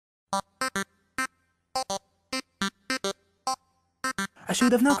I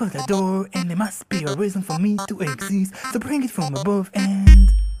should have knocked on the door, and there must be a reason for me to exist, so bring it from above and...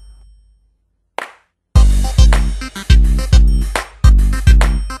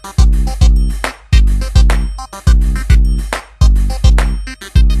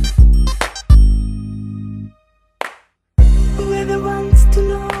 Whoever wants to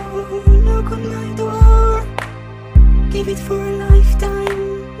know, knock on my door. Give it for a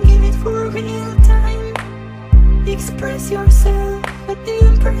lifetime, give it for a real time. Express yourself, but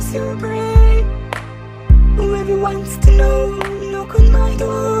impress your brain. Whoever wants to know, knock on my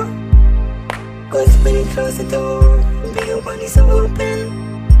door. Cause when you close the door, the one is open.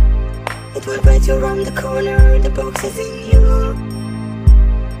 It will bite you around the corner, the box is in you.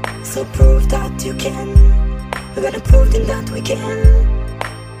 So prove that you can. We're gonna prove them that we can.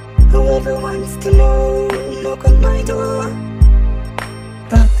 Whoever wants to know, knock on my door.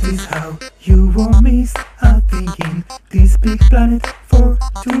 That is how you or me are thinking. This big planet for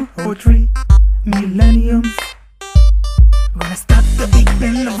 2 or 3 millenniums. We're gonna stop the big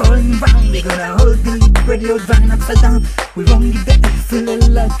bang of rolling round. We're gonna hold the radio vine upside down. We won't give the Eiffel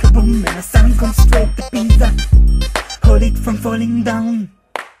like a boom, and a sound comes straight to Pisa. Hold it from falling down.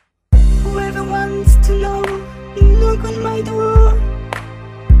 Whoever wants to know, knock on my door.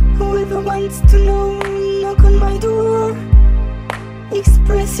 Whoever wants to know, knock on my door.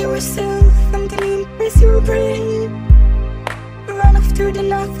 Express yourself until you impress your brain. Run after the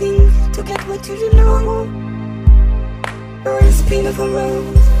nothing to get what you know. Run the speed of a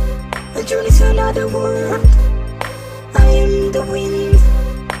road, a journey to another world. I am the wind,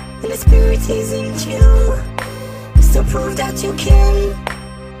 and the spirit is in you. So prove that you can.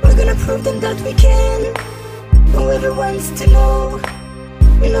 We're gonna prove them that we can. Whoever wants to know,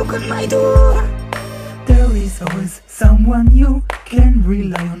 knock on my door. There is always someone you can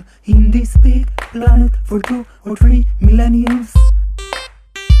rely on in this big planet for 2 or 3 millenniums.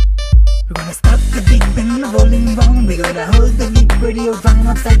 We're gonna stop the big bang rolling round. We're gonna hold the big radio vine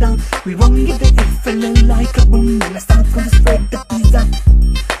upside down. We won't give the Eiffel like a boom, and the sound's gonna spread the pizza.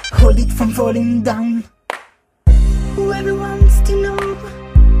 Hold it from falling down. Whoever wants to know,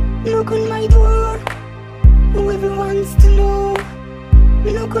 knock on my door. Whoever wants to know,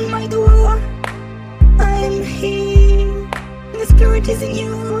 knock on my door. I'm here, the spirit is in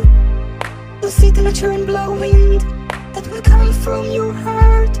you. So sit in a chair and blow wind that will come from your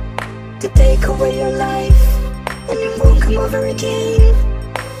heart to take away your life, and it won't come over again.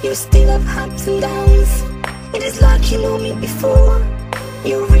 You still have ups and downs. It is like you know me before.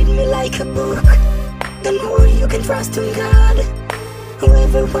 You read me like a book. The more you can trust in God.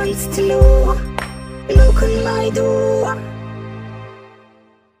 Whoever wants to know, knock on my door.